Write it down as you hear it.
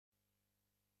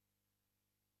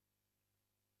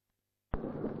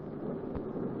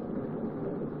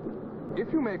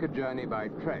you make a journey by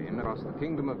train across the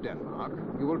Kingdom of Denmark,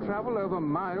 you will travel over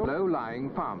miles of low-lying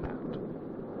farmland.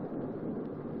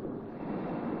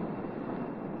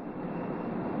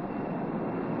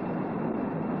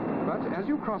 But as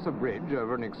you cross a bridge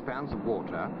over an expanse of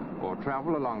water or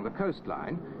travel along the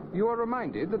coastline, you are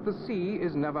reminded that the sea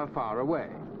is never far away.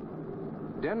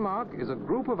 Denmark is a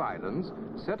group of islands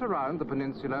set around the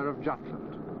peninsula of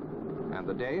Jutland. And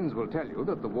the Danes will tell you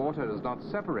that the water does not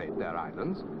separate their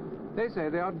islands. They say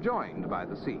they are joined by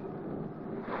the sea.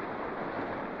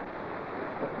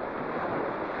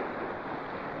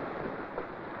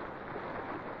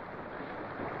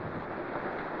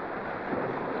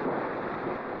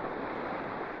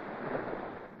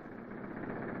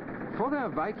 For their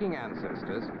Viking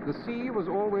ancestors, the sea was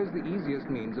always the easiest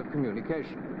means of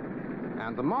communication.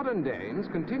 And the modern Danes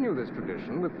continue this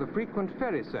tradition with the frequent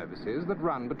ferry services that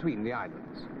run between the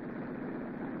islands.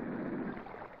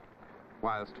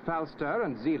 Whilst Falster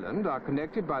and Zealand are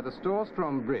connected by the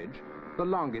Strostrom bridge, the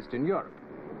longest in Europe.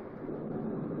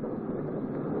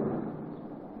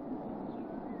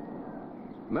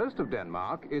 Most of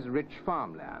Denmark is rich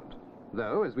farmland,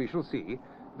 though, as we shall see,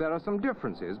 there are some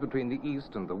differences between the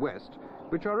east and the west,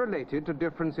 which are related to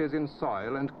differences in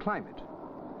soil and climate.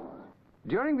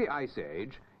 During the Ice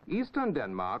Age, eastern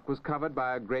Denmark was covered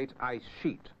by a great ice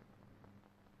sheet.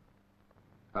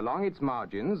 Along its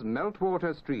margins,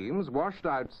 meltwater streams washed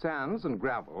out sands and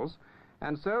gravels,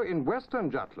 and so in western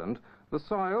Jutland, the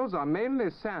soils are mainly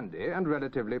sandy and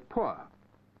relatively poor.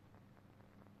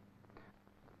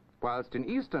 Whilst in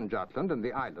eastern Jutland and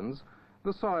the islands,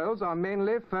 the soils are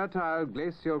mainly fertile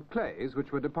glacial clays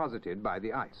which were deposited by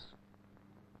the ice.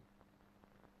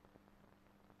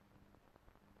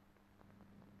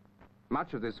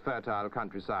 Much of this fertile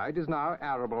countryside is now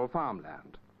arable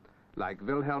farmland, like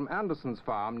Wilhelm Andersen's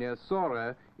farm near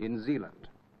Sore in Zealand.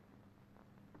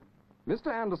 Mr.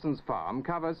 Andersen's farm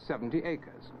covers 70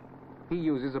 acres. He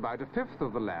uses about a fifth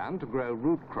of the land to grow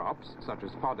root crops, such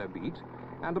as fodder beet,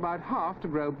 and about half to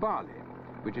grow barley,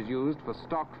 which is used for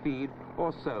stock feed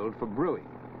or sold for brewing.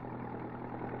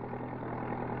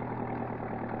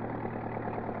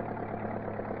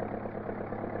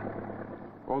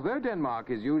 Although Denmark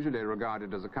is usually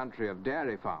regarded as a country of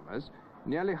dairy farmers,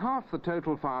 nearly half the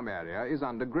total farm area is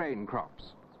under grain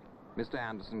crops. Mr.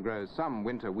 Andersen grows some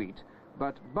winter wheat,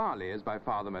 but barley is by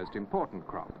far the most important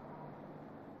crop.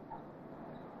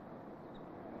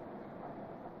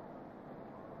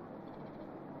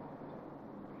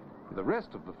 The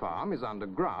rest of the farm is under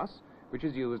grass, which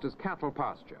is used as cattle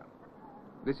pasture.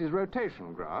 This is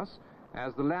rotation grass,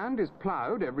 as the land is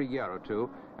ploughed every year or two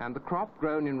and the crop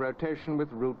grown in rotation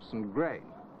with roots and grain.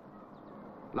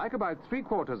 Like about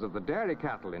 3/4 of the dairy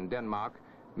cattle in Denmark,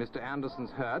 Mr.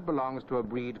 Andersen's herd belongs to a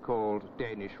breed called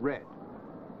Danish Red.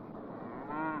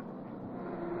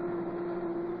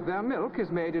 Their milk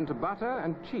is made into butter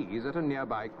and cheese at a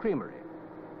nearby creamery.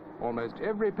 Almost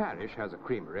every parish has a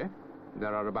creamery.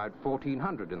 There are about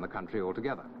 1,400 in the country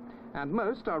altogether, and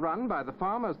most are run by the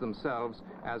farmers themselves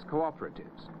as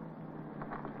cooperatives.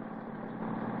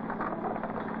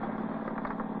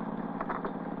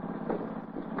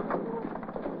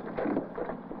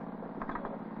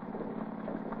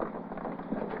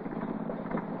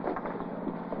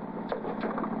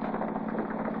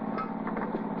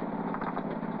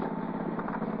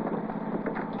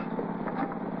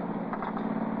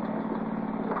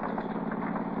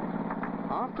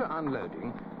 After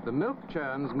unloading, the milk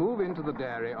churns move into the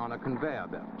dairy on a conveyor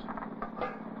belt.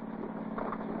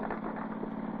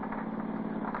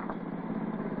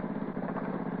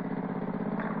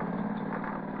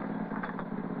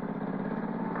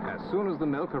 As soon as the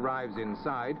milk arrives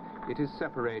inside, it is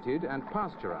separated and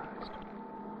pasteurized.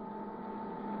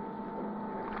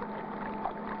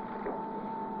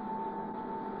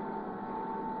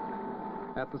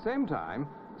 At the same time,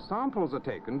 samples are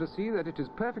taken to see that it is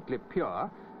perfectly pure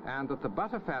and that the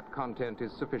butterfat content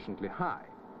is sufficiently high.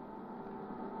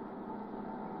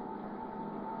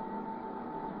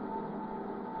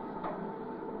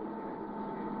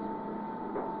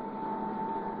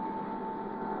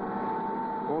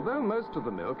 Although most of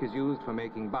the milk is used for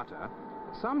making butter,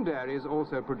 some dairies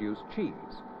also produce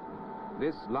cheese.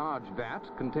 This large vat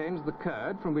contains the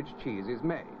curd from which cheese is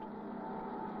made.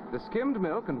 The skimmed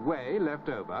milk and whey left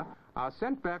over are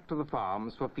sent back to the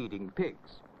farms for feeding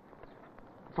pigs.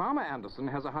 Farmer Andersen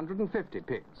has 150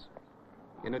 pigs.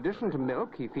 In addition to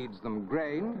milk, he feeds them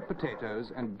grain,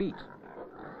 potatoes, and beet.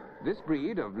 This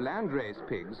breed of landrace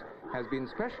pigs has been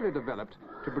specially developed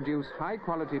to produce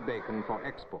high-quality bacon for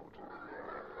export.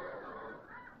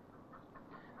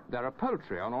 There are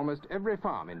poultry on almost every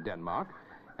farm in Denmark,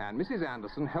 and Mrs.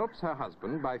 Anderson helps her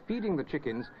husband by feeding the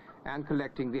chickens and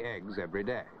collecting the eggs every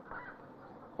day.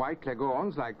 White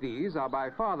Leghorns like these are by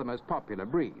far the most popular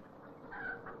breed.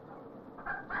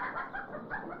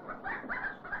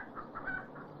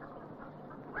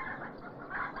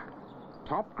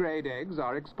 Top-grade eggs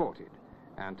are exported,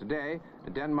 and today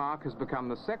Denmark has become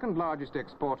the second largest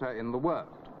exporter in the world.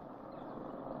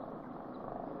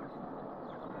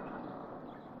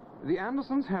 The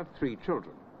Andersons have 3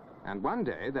 children, and one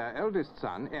day their eldest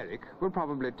son, Eric, will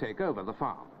probably take over the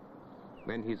farm.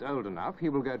 When he's old enough, he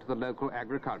will go to the local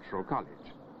agricultural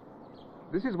college.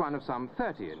 This is one of some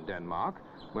 30 in Denmark,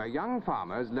 where young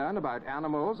farmers learn about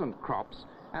animals and crops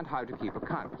and how to keep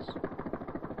accounts.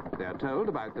 They are told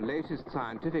about the latest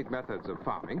scientific methods of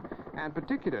farming, and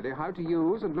particularly how to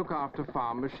use and look after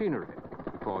farm machinery,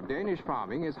 for Danish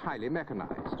farming is highly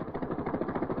mechanized.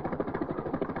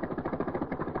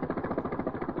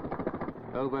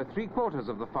 Over 3/4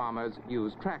 of the farmers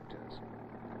use tractors.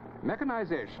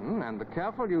 Mechanization and the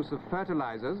careful use of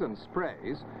fertilizers and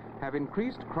sprays have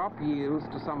increased crop yields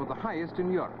to some of the highest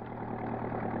in Europe.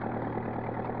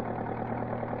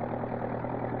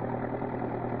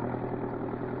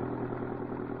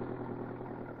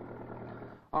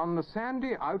 On the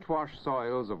sandy outwash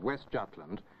soils of West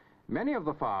Jutland, many of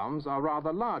the farms are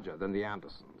rather larger than the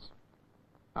Andersons.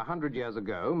 100 years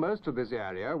ago, most of this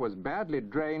area was badly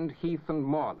drained heath and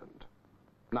moorland.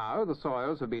 Now the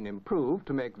soils have been improved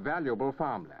to make valuable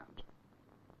farmland.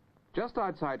 Just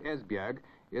outside Esbjerg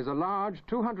is a large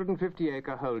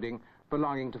 250-acre holding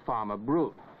belonging to farmer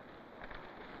Bruge.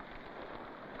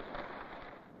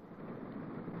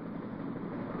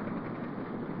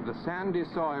 The sandy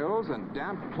soils and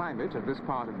damp climate of this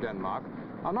part of Denmark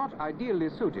are not ideally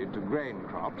suited to grain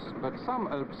crops, but some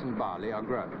oats and barley are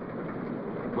grown.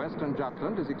 Western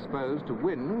Jutland is exposed to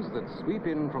winds that sweep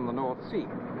in from the North Sea,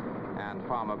 and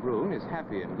Farmer Bruge is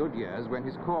happy in good years when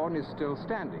his corn is still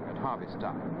standing at harvest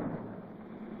time.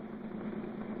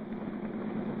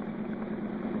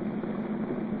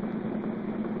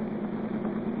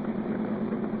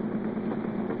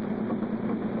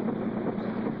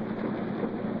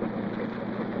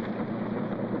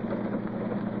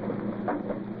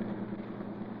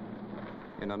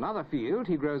 In another field,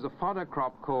 he grows a fodder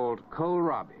crop called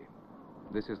kohlrabi.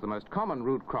 This is the most common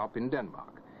root crop in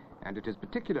Denmark, and it is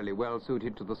particularly well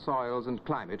suited to the soils and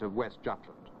climate of West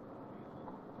Jutland.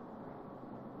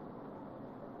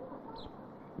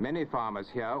 Many farmers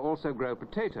here also grow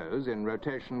potatoes in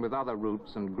rotation with other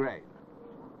roots and grain.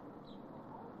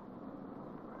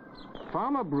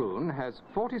 Farmer Bruge has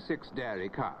 46 dairy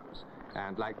cows,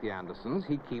 and like the Andersons,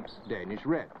 he keeps Danish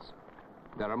reds.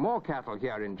 There are more cattle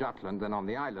here in Jutland than on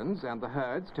the islands, and the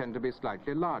herds tend to be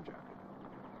slightly larger.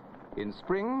 In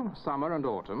spring, summer and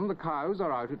autumn, the cows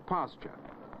are out at pasture,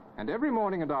 and every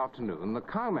morning and afternoon, the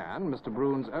cowman, Mr.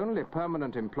 Bruge's only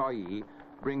permanent employee,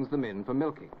 brings them in for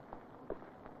milking.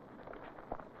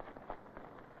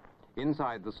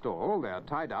 Inside the stall, they are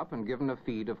tied up and given a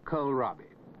feed of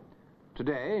kohlrabi.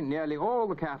 Today, nearly all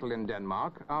the cattle in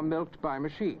Denmark are milked by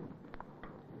machine.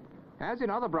 As in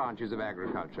other branches of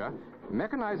agriculture,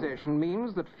 mechanization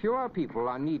means that fewer people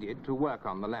are needed to work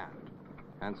on the land,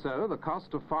 and so the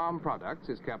cost of farm products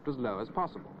is kept as low as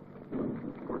possible.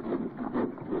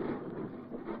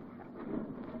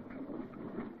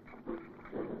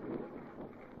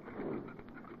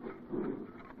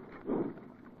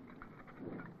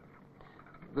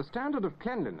 The standard of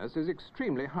cleanliness is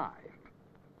extremely high.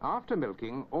 After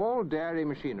milking, all dairy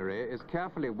machinery is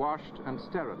carefully washed and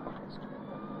sterilized.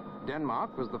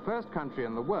 Denmark was the first country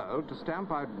in the world to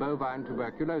stamp out bovine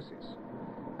tuberculosis,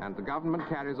 and the government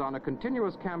carries on a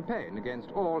continuous campaign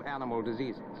against all animal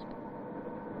diseases.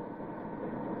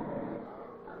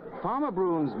 Farmer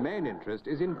Bruge's main interest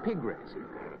is in pig raising,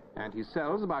 and he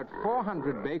sells about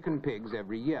 400 bacon pigs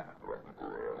every year.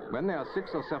 When they are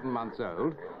 6 or 7 months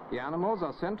old, the animals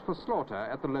are sent for slaughter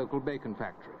at the local bacon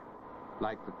factory.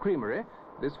 Like the creamery,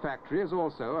 this factory is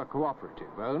also a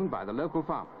cooperative owned by the local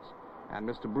farmers, and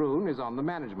Mr. Bruge is on the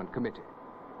management committee.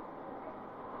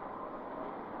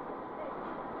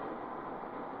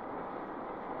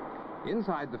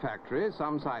 Inside the factory,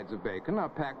 some sides of bacon are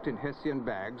packed in Hessian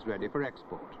bags ready for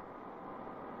export.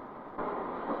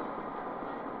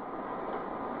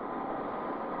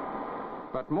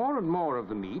 But more and more of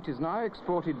the meat is now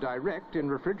exported direct in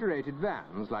refrigerated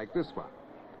vans like this one.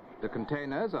 The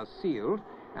containers are sealed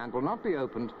and will not be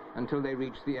opened until they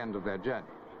reach the end of their journey.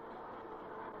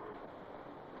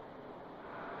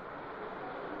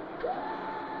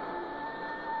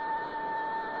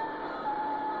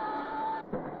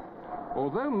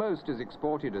 Although most is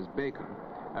exported as bacon,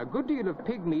 a good deal of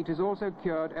pig meat is also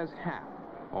cured as ham,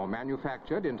 or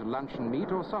manufactured into luncheon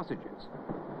meat or sausages.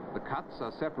 The cuts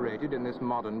are separated in this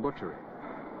modern butchery.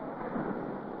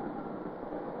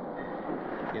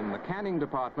 In the canning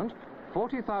department,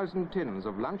 40,000 tins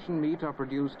of luncheon meat are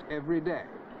produced every day,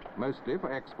 mostly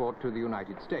for export to the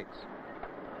United States.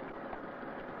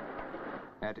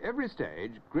 At every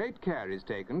stage, great care is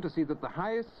taken to see that the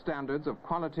highest standards of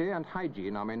quality and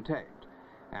hygiene are maintained,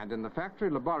 and in the factory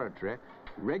laboratory,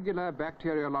 regular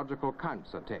bacteriological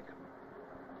counts are taken.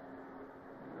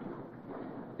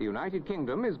 The United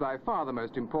Kingdom is by far the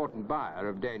most important buyer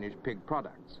of Danish pig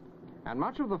products, and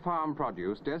much of the farm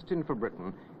produce destined for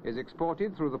Britain is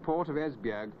exported through the port of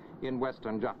Esbjerg in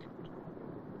western Jutland.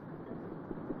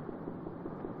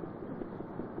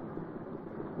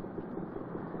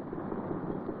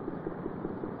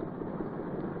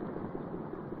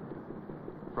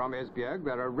 From Esbjerg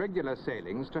there are regular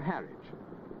sailings to Harwich.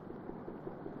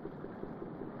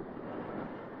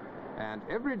 And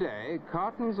every day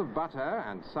cartons of butter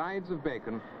and sides of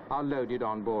bacon are loaded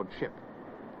on board ship.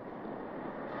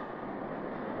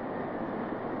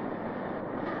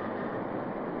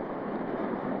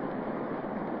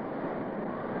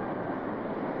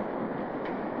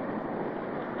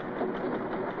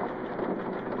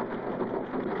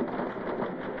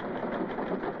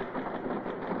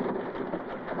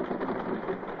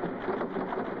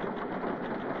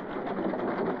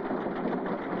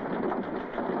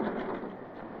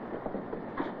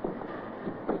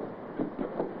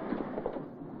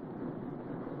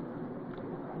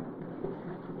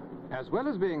 As well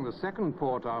as being the second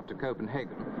port after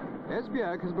Copenhagen,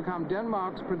 Esbjerg has become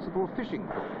Denmark's principal fishing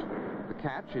port. The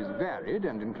catch is varied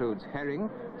and includes herring,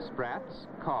 sprats,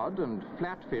 cod and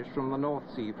flatfish from the North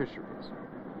Sea fisheries.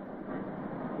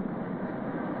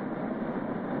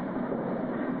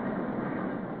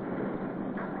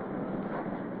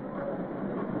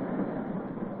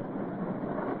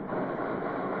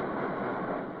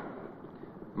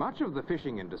 Much of the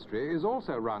fishing industry is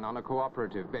also run on a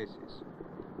cooperative basis.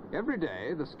 Every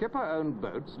day, the skipper-owned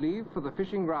boats leave for the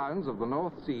fishing grounds of the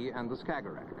North Sea and the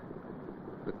Skagerrak.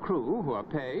 The crew, who are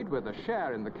paid with a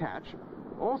share in the catch,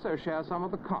 also share some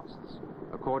of the costs,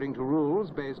 according to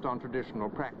rules based on traditional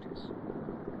practice.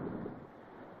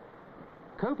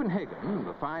 Copenhagen,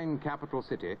 the fine capital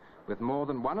city with more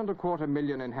than 1.25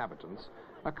 million inhabitants,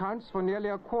 accounts for nearly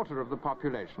a quarter of the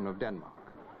population of Denmark.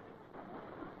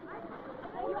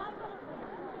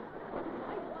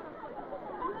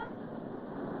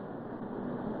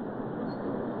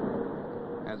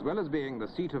 As well as being the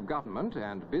seat of government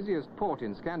and busiest port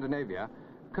in Scandinavia,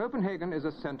 Copenhagen is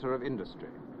a center of industry.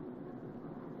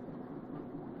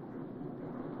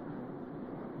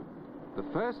 The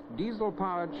first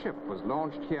diesel-powered ship was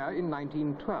launched here in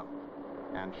 1912,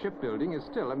 and shipbuilding is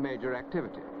still a major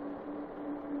activity.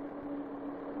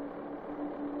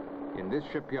 In this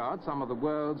shipyard, some of the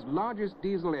world's largest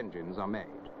diesel engines are made.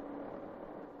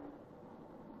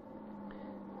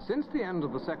 Since the end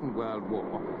of the Second World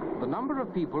War, the number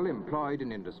of people employed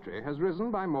in industry has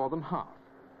risen by more than half.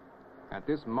 At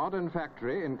this modern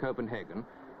factory in Copenhagen,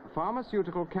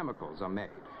 pharmaceutical chemicals are made.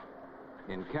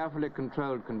 In carefully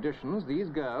controlled conditions, these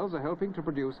girls are helping to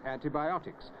produce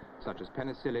antibiotics, such as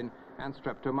penicillin and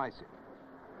streptomycin.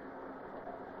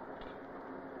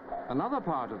 Another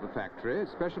part of the factory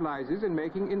specializes in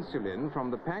making insulin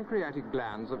from the pancreatic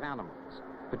glands of animals,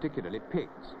 particularly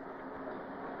pigs.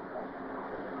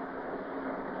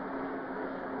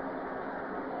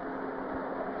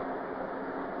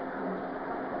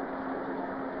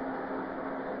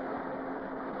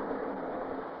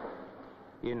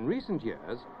 In recent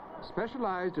years,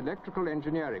 specialized electrical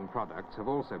engineering products have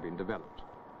also been developed.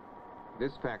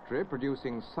 This factory,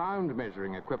 producing sound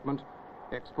measuring equipment,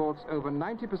 exports over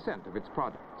 90% of its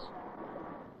products.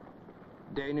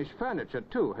 Danish furniture,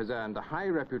 too, has earned a high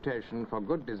reputation for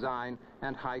good design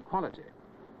and high quality.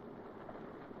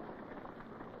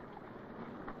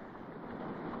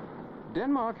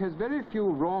 Denmark has very few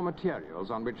raw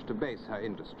materials on which to base her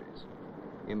industries.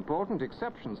 Important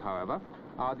exceptions, however,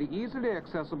 are the easily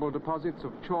accessible deposits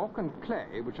of chalk and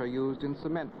clay which are used in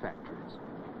cement factories.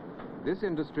 This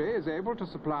industry is able to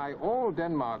supply all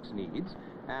Denmark's needs,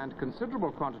 and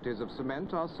considerable quantities of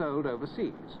cement are sold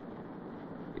overseas.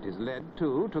 It has led,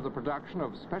 too, to the production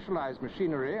of specialized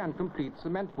machinery and complete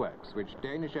cement works, which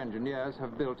Danish engineers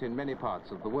have built in many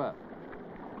parts of the world.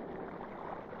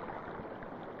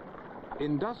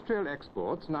 Industrial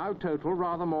exports now total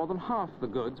rather more than half the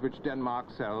goods which Denmark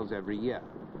sells every year.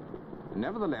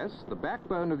 Nevertheless, the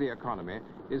backbone of the economy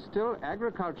is still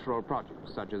agricultural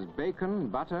produce, such as bacon,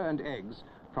 butter and eggs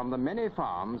from the many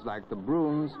farms like the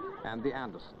Bruges and the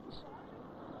Andersons.